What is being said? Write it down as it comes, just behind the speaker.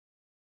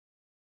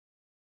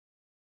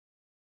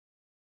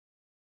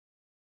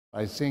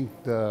I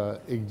think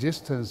the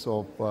existence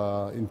of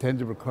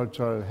intangible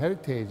cultural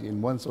heritage in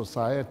one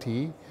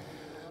society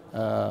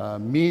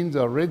means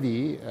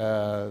already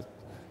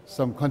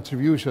some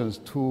contributions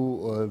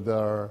to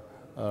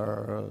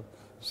the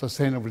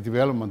sustainable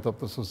development of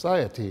the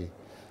society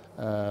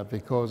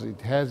because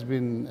it has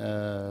been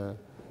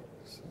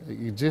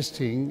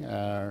existing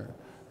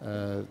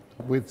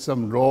with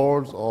some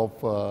roles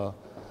of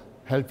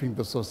helping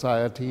the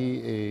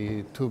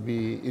society to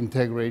be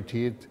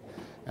integrated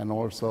and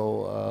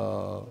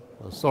also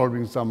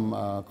solving some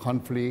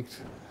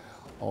conflicts.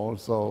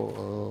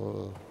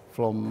 Also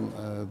from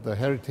the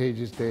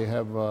heritages they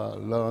have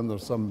learned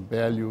some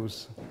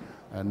values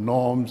and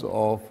norms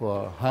of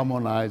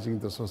harmonizing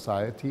the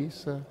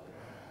societies.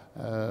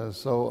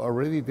 So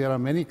already there are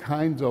many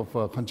kinds of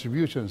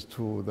contributions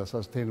to the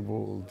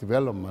sustainable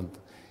development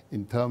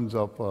in terms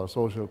of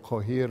social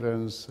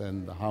coherence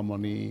and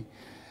harmony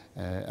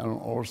and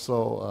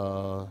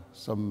also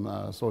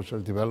some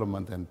social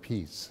development and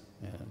peace.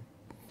 Yeah.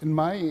 In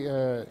my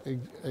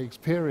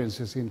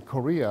experiences in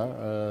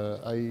Korea,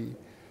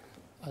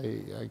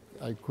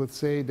 I could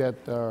say that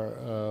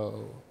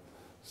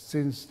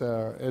since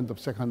the end of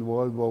Second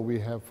World War, we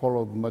have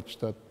followed much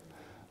the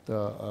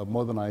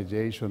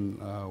modernization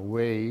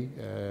way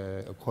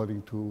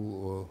according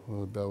to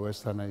the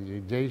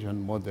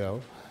westernization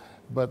model.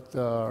 But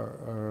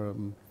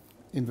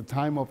in the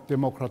time of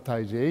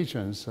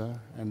democratizations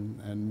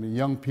and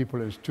young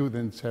people and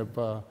students have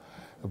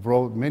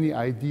brought many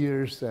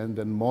ideas and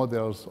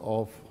models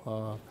of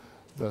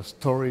the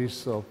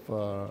stories of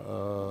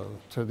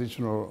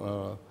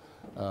traditional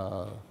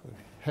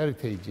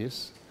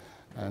heritages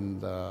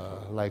and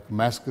like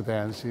mask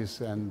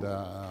dances and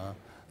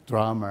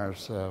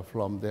dramas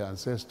from their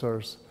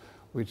ancestors,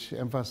 which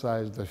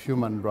emphasize the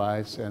human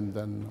rights and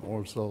then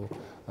also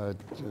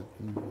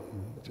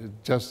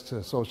just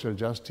social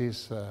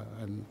justice.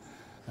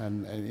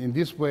 And in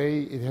this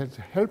way, it has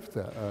helped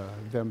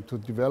them to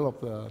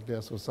develop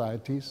their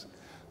societies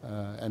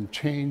and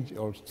change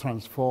or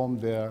transform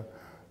their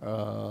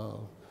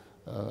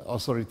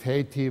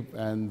authoritative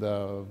and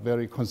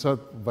very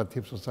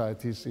conservative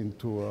societies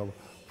into a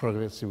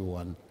progressive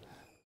one.